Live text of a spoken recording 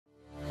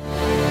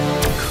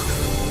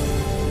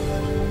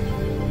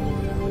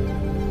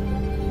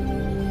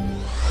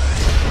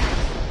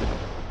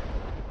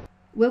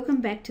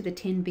Welcome back to the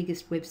 10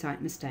 biggest website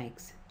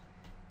mistakes.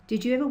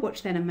 Did you ever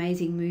watch that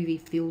amazing movie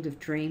Field of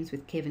Dreams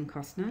with Kevin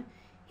Costner?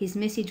 His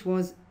message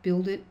was,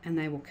 build it and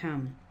they will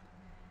come.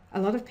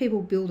 A lot of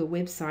people build a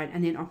website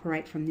and then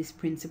operate from this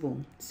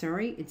principle.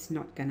 Sorry, it's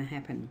not going to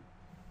happen.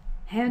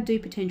 How do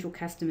potential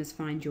customers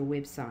find your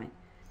website?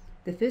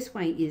 The first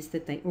way is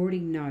that they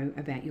already know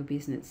about your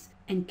business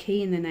and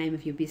key in the name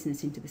of your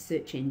business into the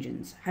search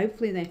engines.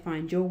 Hopefully they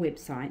find your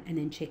website and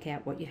then check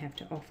out what you have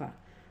to offer.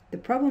 The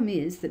problem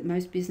is that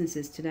most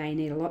businesses today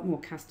need a lot more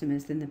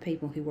customers than the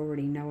people who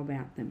already know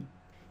about them.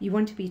 You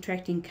want to be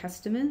attracting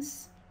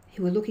customers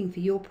who are looking for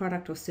your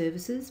product or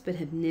services but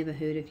have never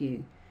heard of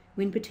you.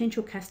 When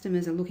potential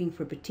customers are looking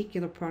for a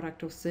particular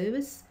product or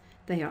service,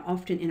 they are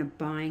often in a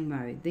buying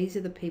mode. These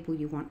are the people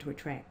you want to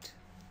attract.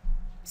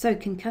 So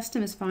can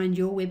customers find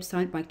your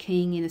website by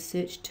keying in a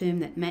search term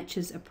that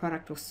matches a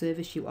product or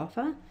service you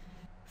offer?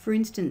 For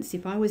instance,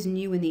 if I was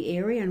new in the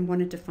area and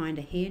wanted to find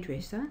a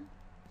hairdresser,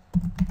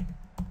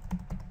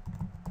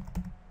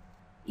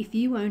 if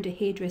you owned a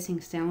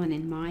hairdressing salon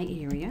in my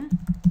area,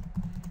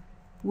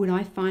 would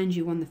I find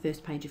you on the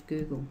first page of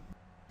Google?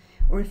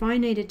 Or if I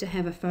needed to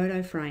have a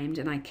photo framed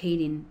and I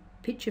keyed in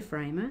picture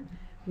framer,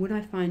 would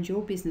I find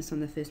your business on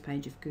the first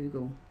page of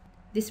Google?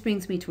 This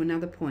brings me to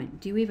another point.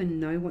 Do you even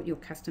know what your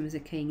customers are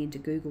keying into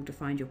Google to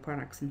find your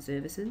products and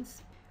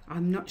services?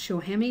 I'm not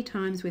sure how many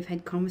times we've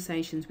had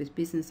conversations with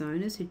business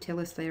owners who tell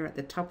us they are at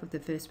the top of the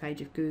first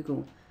page of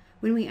Google.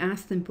 When we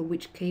ask them for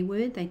which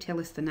keyword, they tell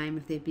us the name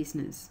of their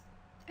business.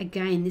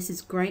 Again, this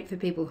is great for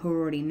people who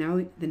already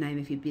know the name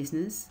of your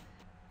business.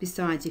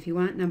 Besides, if you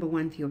aren't number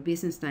one for your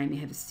business name, you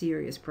have a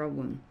serious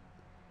problem.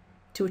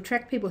 To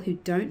attract people who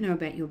don't know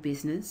about your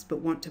business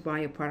but want to buy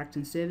your product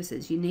and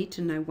services, you need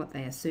to know what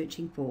they are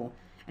searching for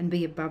and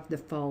be above the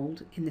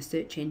fold in the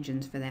search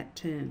engines for that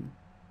term.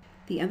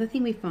 The other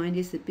thing we find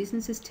is that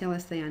businesses tell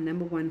us they are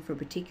number one for a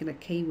particular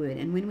keyword,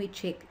 and when we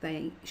check,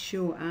 they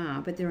sure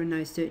are, but there are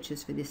no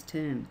searches for this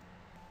term.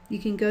 You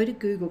can go to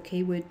Google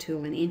Keyword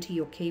Tool and enter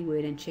your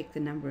keyword and check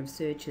the number of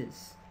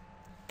searches.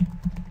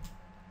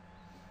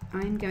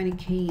 I'm going to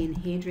key in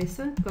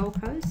hairdresser, Gold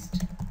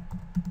Coast.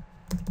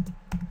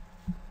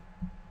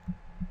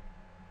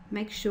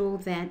 Make sure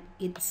that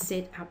it's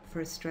set up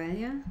for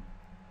Australia.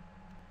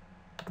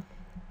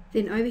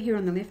 Then over here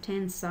on the left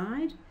hand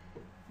side,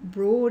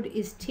 broad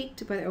is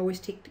ticked, but I always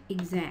ticked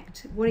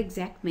exact. What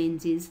exact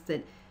means is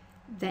that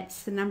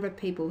that's the number of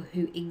people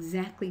who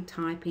exactly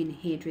type in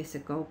hairdresser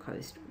Gold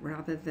Coast,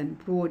 rather than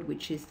broad,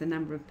 which is the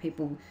number of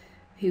people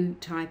who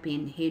type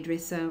in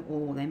hairdresser,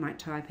 or they might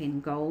type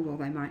in gold, or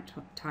they might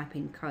type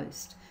in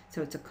coast.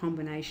 So it's a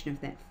combination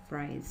of that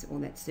phrase or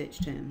that search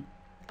term.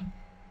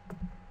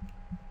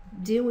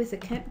 Deal with the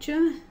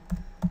captcha.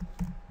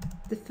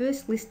 The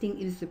first listing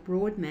is the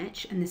broad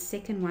match, and the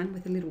second one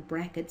with the little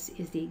brackets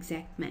is the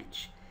exact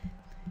match.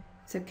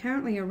 So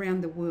currently around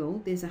the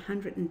world there's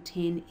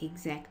 110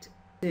 exact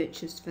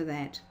searches for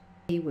that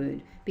keyword.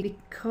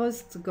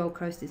 Because the Gold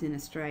Coast is in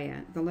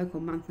Australia, the local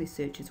monthly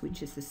searches,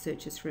 which is the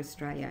searches for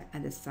Australia, are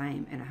the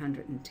same at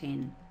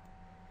 110.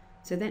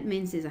 So that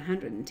means there's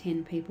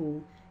 110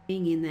 people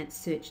being in that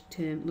search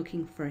term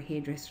looking for a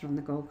hairdresser on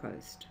the Gold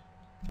Coast.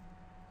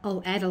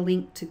 I'll add a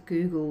link to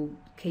Google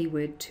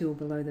Keyword Tool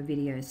below the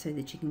video so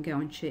that you can go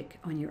and check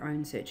on your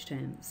own search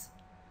terms.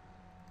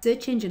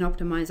 Search Engine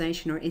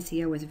Optimisation, or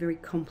SEO, is a very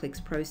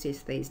complex process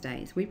these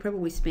days. We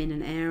probably spend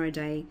an hour a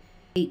day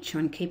each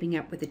on keeping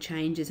up with the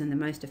changes and the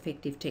most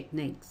effective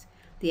techniques.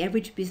 The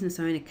average business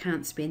owner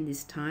can't spend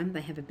this time,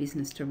 they have a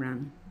business to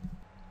run.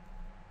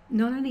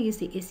 Not only is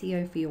the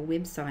SEO for your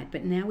website,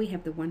 but now we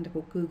have the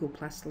wonderful Google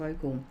Plus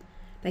Local.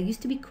 They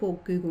used to be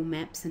called Google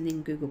Maps and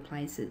then Google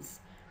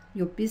Places.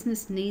 Your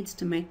business needs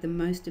to make the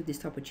most of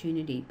this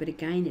opportunity, but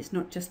again, it's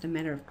not just a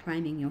matter of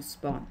claiming your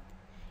spot.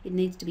 It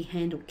needs to be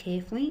handled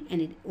carefully,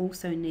 and it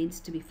also needs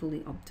to be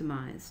fully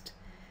optimized.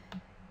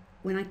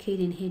 When I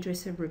keyed in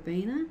hairdresser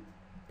Robina,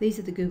 these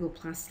are the Google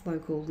Plus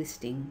Local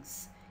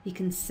listings. You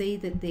can see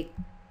that they're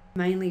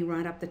mainly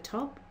right up the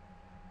top.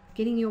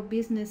 Getting your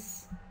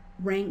business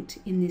ranked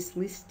in this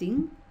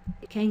listing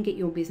can get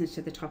your business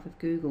to the top of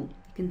Google.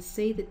 You can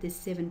see that there's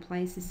 7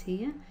 places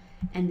here,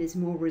 and there's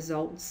more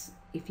results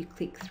if you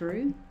click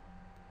through.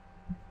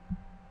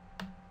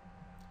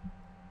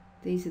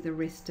 These are the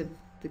rest of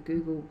the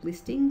Google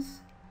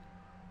listings,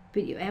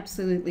 but you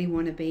absolutely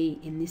want to be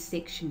in this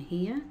section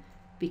here,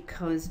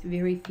 because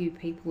very few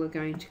people are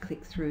going to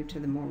click through to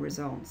the more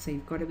results, so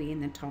you've got to be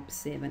in the top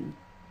 7.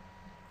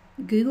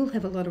 Google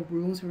have a lot of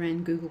rules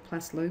around Google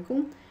Plus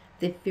Local.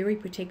 They're very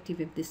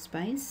protective of this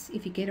space.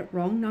 If you get it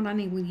wrong, not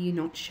only will you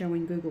not show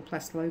in Google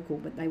Plus Local,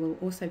 but they will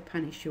also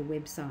punish your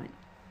website.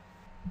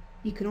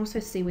 You can also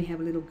see we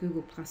have a little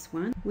Google Plus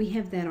One. We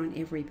have that on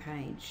every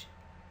page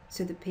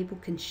so that people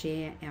can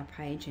share our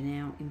page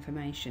and our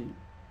information.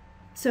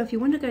 So if you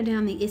want to go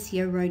down the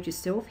SEO road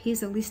yourself,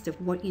 here's a list of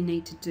what you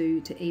need to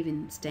do to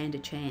even stand a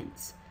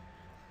chance.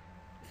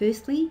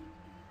 Firstly,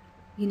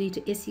 you need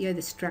to SEO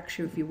the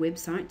structure of your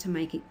website to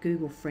make it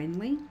Google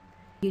friendly.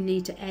 You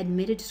need to add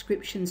meta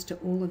descriptions to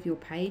all of your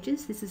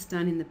pages. This is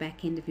done in the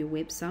back end of your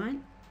website.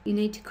 You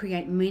need to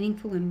create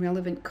meaningful and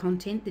relevant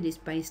content that is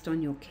based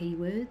on your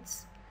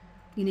keywords.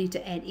 You need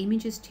to add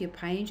images to your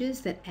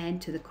pages that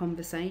add to the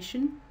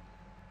conversation.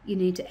 You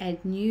need to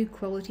add new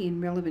quality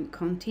and relevant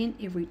content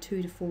every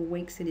 2 to 4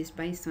 weeks that is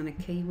based on a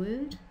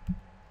keyword.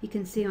 You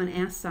can see on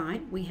our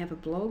site we have a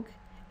blog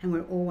and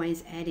we're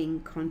always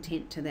adding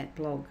content to that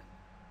blog.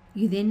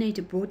 You then need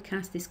to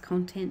broadcast this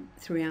content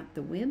throughout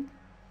the web.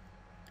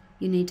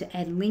 You need to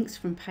add links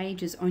from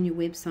pages on your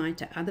website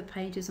to other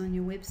pages on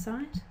your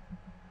website.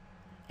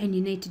 And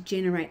you need to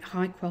generate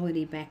high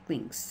quality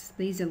backlinks.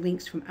 These are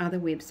links from other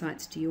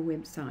websites to your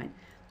website.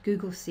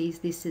 Google sees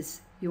this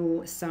as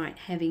your site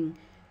having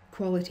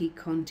quality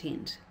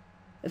content.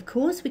 Of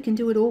course, we can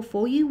do it all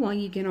for you while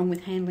you get on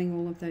with handling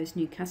all of those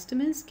new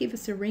customers. Give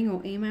us a ring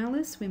or email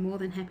us. We're more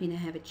than happy to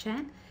have a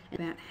chat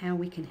about how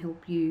we can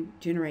help you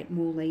generate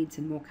more leads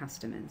and more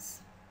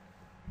customers.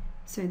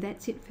 So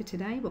that's it for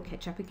today. We'll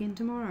catch up again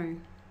tomorrow.